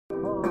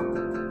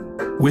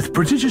with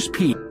prodigious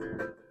peak.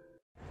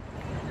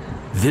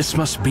 This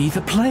must be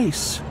the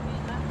place.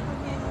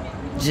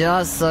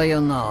 Just so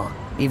you know,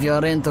 if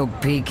you're into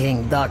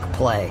Peking duck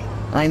play,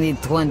 I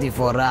need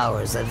 24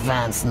 hours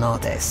advance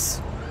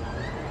notice.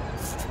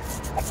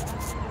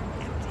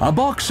 A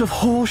box of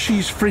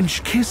Hershey's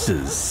French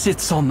Kisses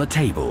sits on the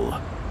table.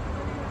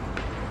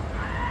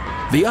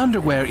 The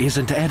underwear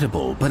isn't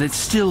edible, but it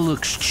still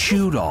looks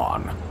chewed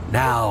on.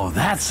 Now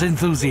that's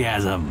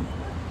enthusiasm.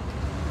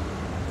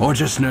 Or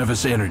just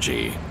nervous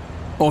energy.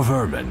 Or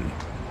vermin.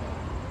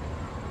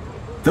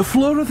 The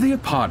floor of the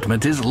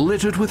apartment is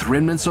littered with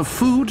remnants of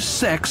food,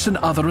 sex, and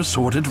other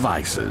assorted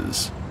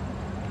vices.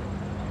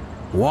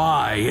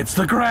 Why, it's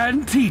the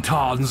Grand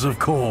Tetons, of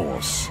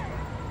course.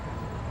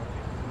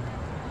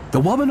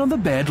 The woman on the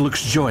bed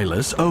looks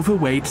joyless,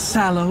 overweight,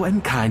 sallow,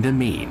 and kinda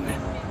mean.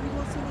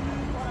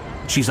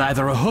 She's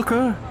either a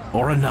hooker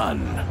or a nun.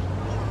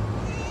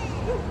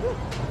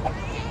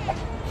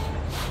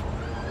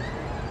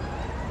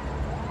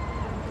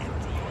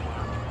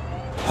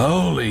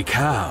 Holy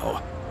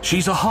cow.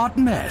 She's a hot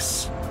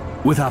mess,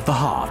 without the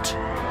heart.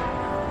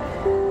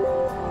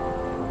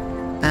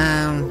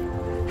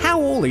 How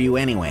old are you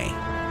anyway?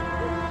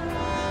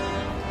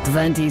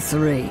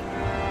 23.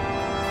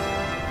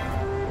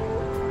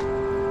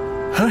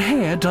 Her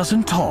hair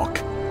doesn't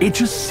talk. It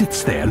just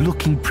sits there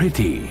looking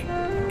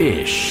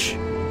pretty-ish.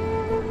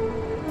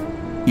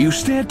 You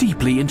stare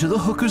deeply into the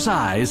hooker's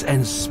eyes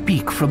and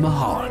speak from the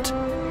heart.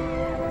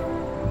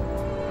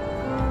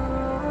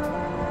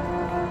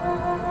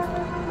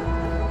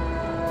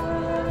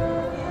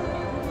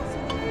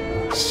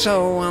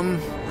 So,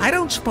 I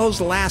don't suppose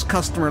the last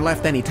customer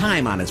left any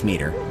time on his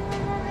meter.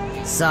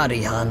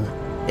 Sorry, hun.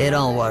 It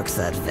don't work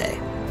that way.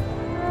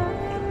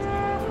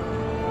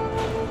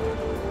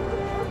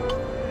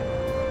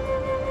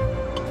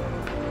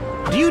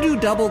 Do you do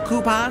double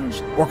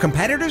coupons? Or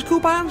competitors'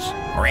 coupons?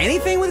 Or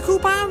anything with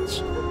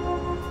coupons?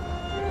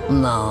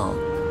 No,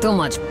 too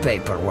much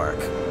paperwork.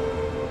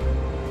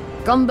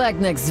 Come back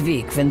next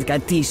week when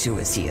Katishu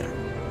is here.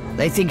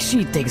 I think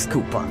she takes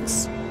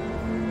coupons.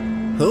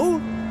 Who?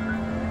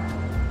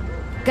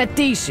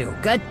 Katishu!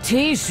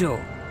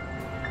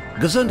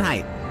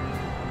 Gesundheit.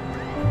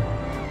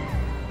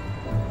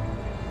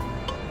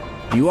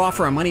 Do you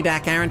offer a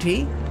money-back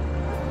guarantee?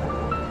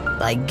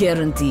 I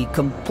guarantee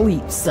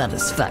complete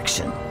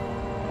satisfaction.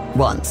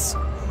 Once.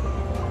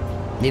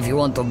 If you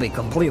want to be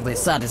completely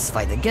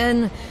satisfied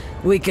again,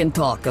 we can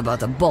talk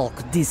about a bulk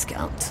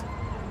discount.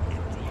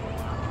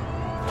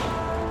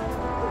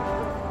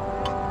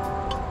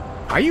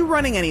 Are you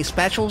running any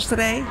specials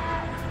today?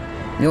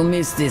 You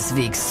missed this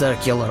week's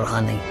circular,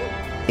 honey.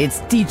 It's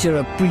Teacher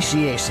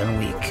Appreciation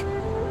Week.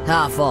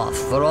 Half off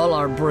for all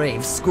our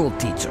brave school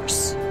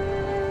teachers.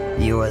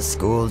 You a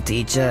school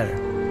teacher?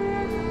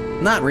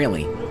 Not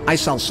really. I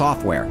sell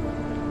software.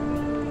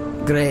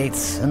 Great,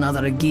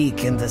 another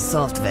geek in the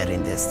software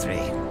industry.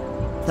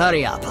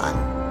 Hurry up, hon.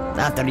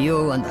 After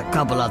you and a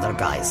couple other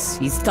guys,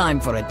 it's time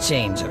for a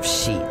change of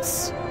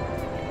sheets.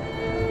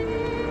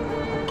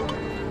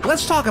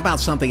 Let's talk about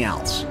something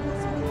else.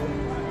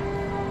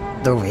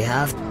 Do we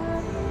have?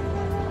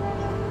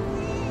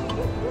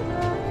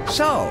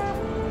 So,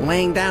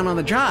 laying down on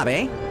the job,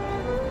 eh?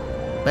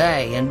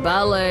 Hey, in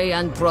ballet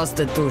and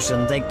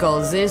prostitution, they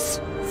call this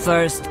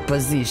first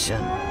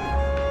position.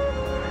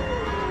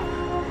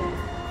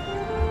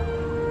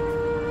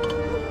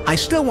 I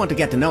still want to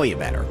get to know you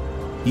better.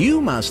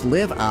 You must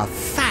live a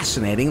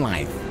fascinating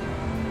life.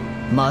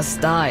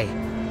 Must I?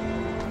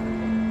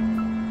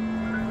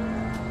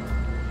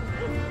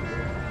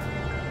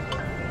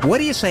 What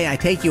do you say I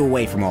take you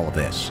away from all of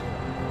this?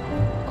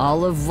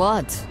 All of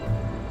what?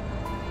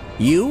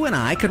 You and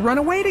I could run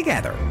away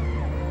together.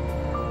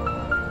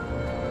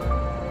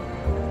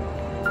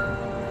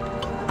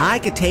 I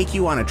could take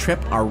you on a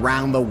trip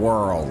around the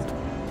world.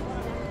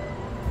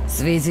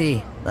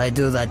 Sweetie, I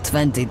do that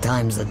 20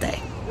 times a day.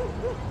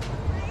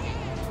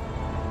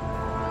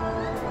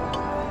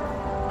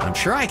 I'm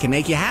sure I can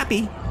make you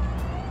happy.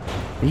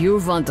 You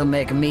want to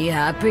make me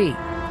happy?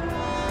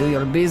 Do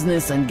your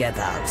business and get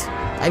out.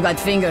 I've got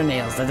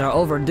fingernails that are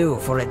overdue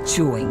for a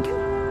chewing.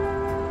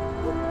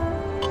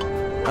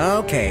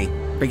 Okay,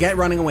 forget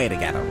running away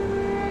together.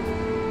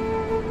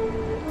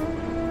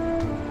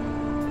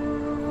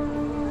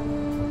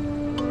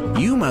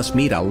 You must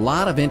meet a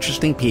lot of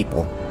interesting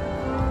people.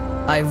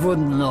 I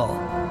wouldn't know.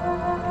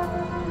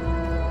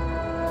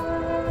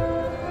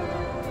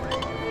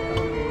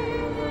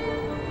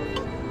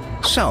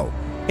 So,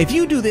 if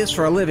you do this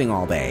for a living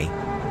all day,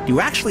 do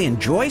you actually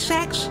enjoy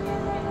sex?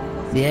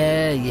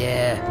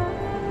 Yeah.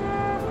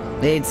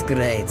 It's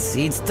great.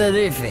 It's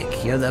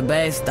terrific. You're the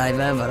best I've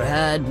ever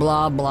had,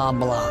 blah, blah,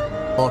 blah.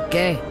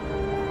 Okay?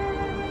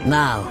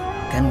 Now,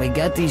 can we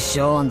get this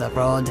show on the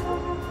road?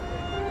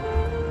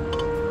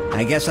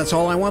 I guess that's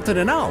all I wanted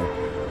to know.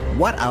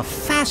 What a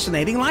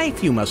fascinating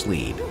life you must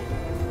lead.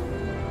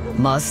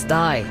 Must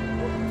I?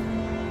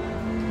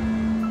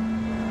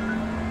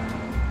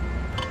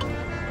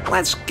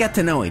 let's get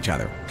to know each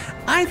other.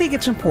 I think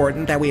it's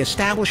important that we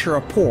establish a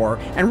rapport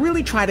and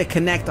really try to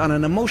connect on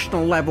an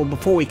emotional level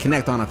before we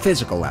connect on a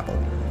physical level.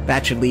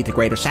 That should lead to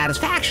greater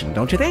satisfaction,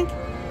 don't you think?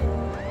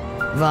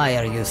 Why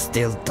are you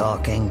still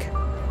talking?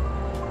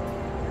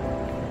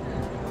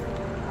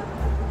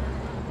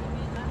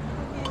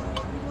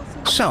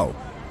 So,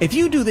 if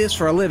you do this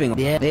for a living,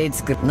 Yeah,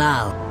 it's good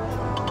now.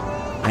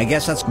 I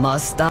guess that's...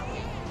 Must stop.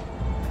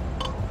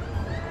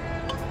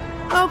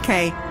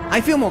 Okay, I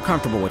feel more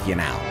comfortable with you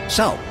now.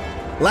 So,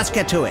 let's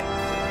get to it.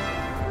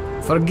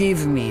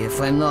 Forgive me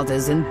if I'm not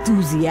as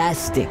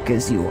enthusiastic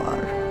as you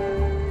are.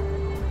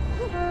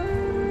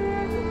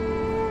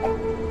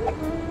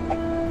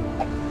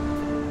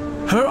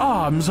 Her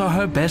arms are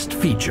her best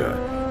feature.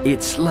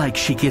 It's like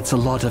she gets a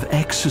lot of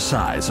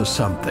exercise or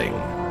something.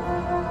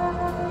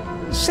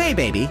 Say,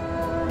 baby,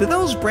 do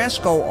those breasts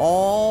go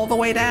all the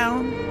way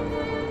down?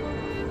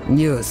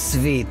 You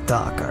sweet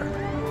talker.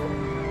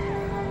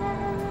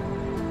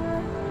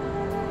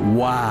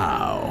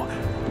 Wow.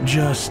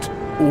 Just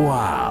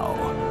wow.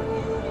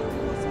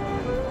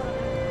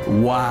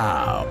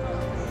 Wow.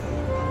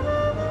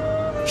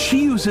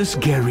 She uses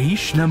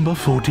Garish number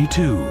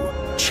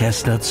 42,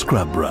 Chestnut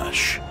Scrub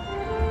Brush.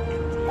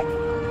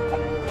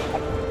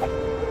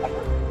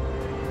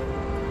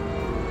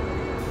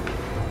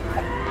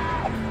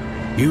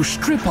 You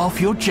strip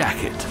off your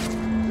jacket.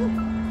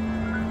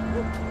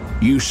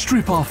 You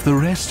strip off the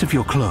rest of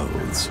your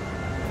clothes.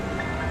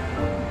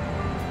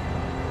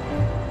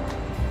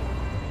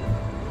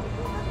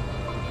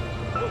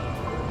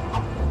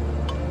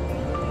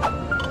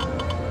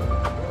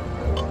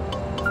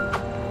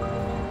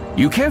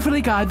 You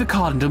carefully guide the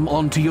condom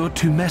onto your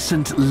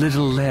tumescent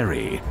little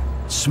Larry.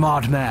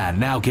 Smart man,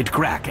 now get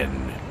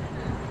crackin'.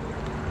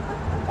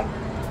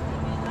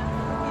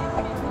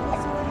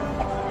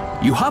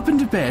 You hop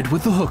into bed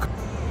with the hook.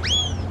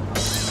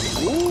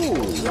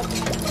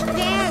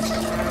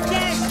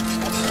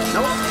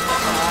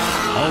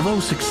 Although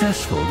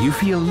successful, you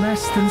feel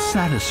less than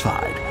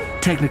satisfied.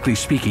 Technically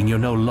speaking, you're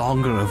no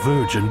longer a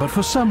virgin, but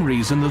for some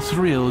reason the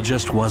thrill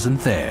just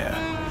wasn't there.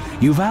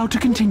 You vow to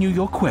continue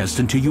your quest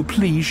until you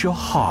please your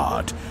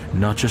heart,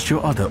 not just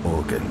your other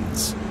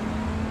organs.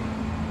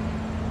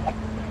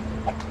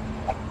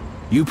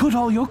 You put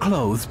all your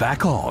clothes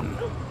back on.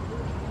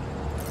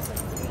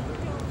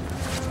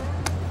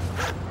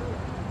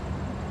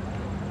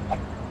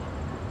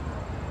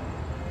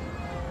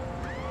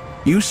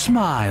 You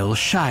smile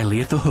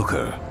shyly at the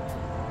hooker.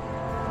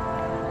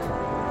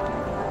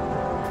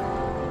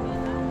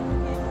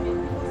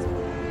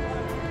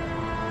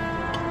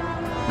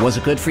 Was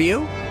it good for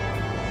you?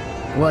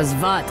 Was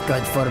what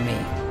good for me?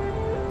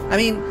 I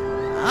mean,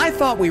 I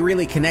thought we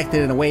really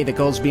connected in a way that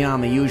goes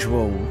beyond the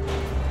usual,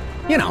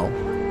 you know,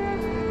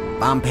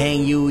 I'm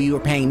paying you, you're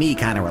paying me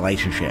kind of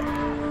relationship.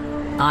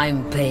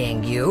 I'm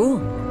paying you?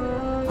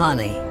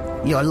 Honey,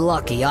 you're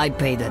lucky I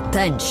paid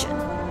attention.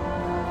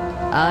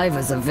 I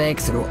was awake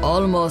through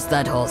almost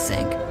that whole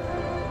thing.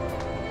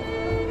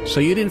 So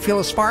you didn't feel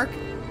a spark?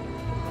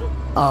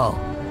 Oh,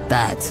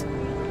 that's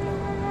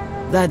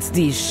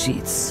these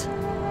sheets.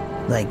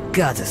 They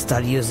gotta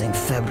start using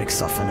fabric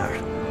softener.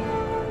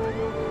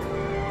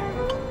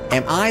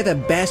 Am I the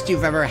best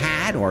you've ever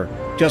had, or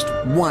just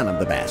one of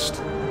the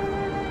best?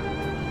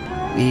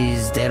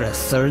 Is there a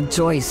third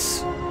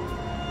choice?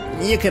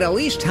 You could at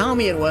least tell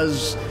me it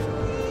was,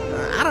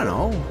 I don't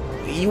know,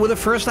 you were the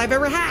first I've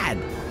ever had.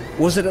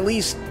 Was it at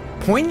least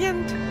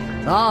poignant?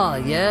 Oh,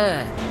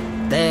 yeah,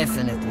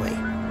 definitely.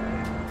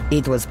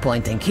 It was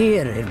pointing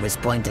here, it was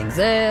pointing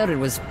there, it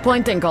was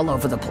pointing all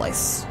over the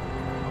place.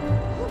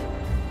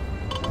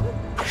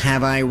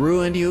 Have I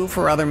ruined you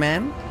for other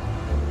men?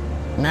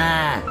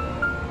 Nah.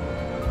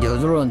 You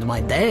ruined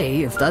my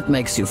day, if that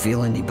makes you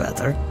feel any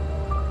better.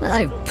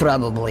 I've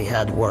probably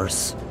had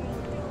worse.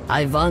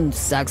 I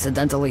once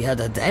accidentally had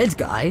a dead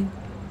guy.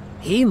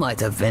 He might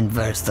have been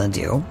worse than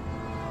you.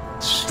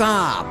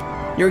 Stop!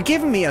 You're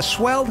giving me a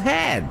swelled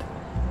head.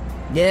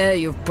 Yeah,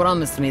 you've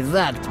promised me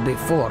that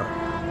before.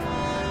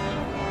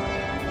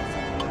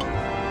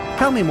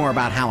 Tell me more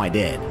about how I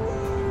did.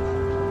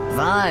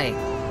 Why?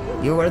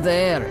 You were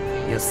there.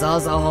 You saw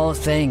the whole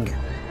thing.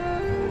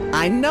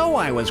 I know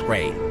I was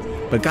great,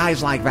 but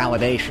guys like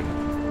validation.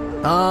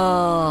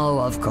 Oh,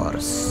 of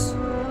course.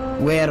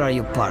 Where are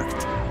you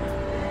parked?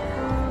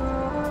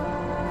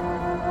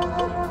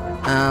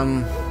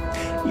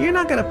 You're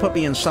not gonna put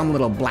me in some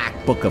little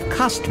black book of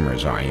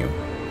customers, are you?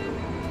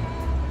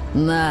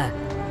 Nah,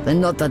 they're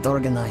not that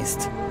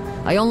organized.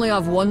 I only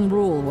have one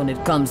rule when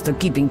it comes to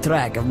keeping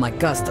track of my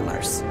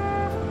customers.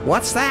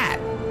 What's that?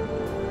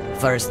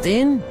 First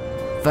in,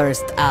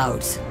 first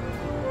out.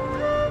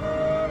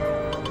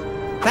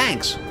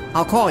 Thanks.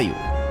 I'll call you.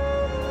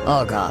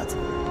 Oh, God.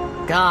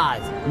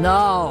 God,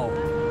 no!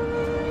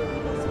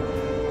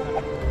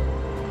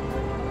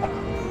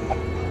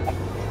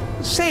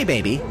 Say,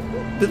 baby,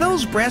 do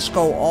those breasts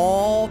go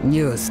all...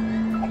 News.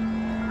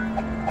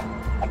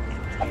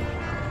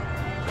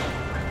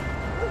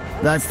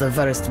 That's the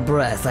first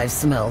breath I've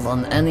smelled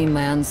on any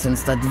man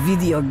since that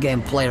video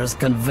game players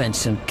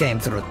convention came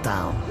through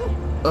town.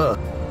 Ugh.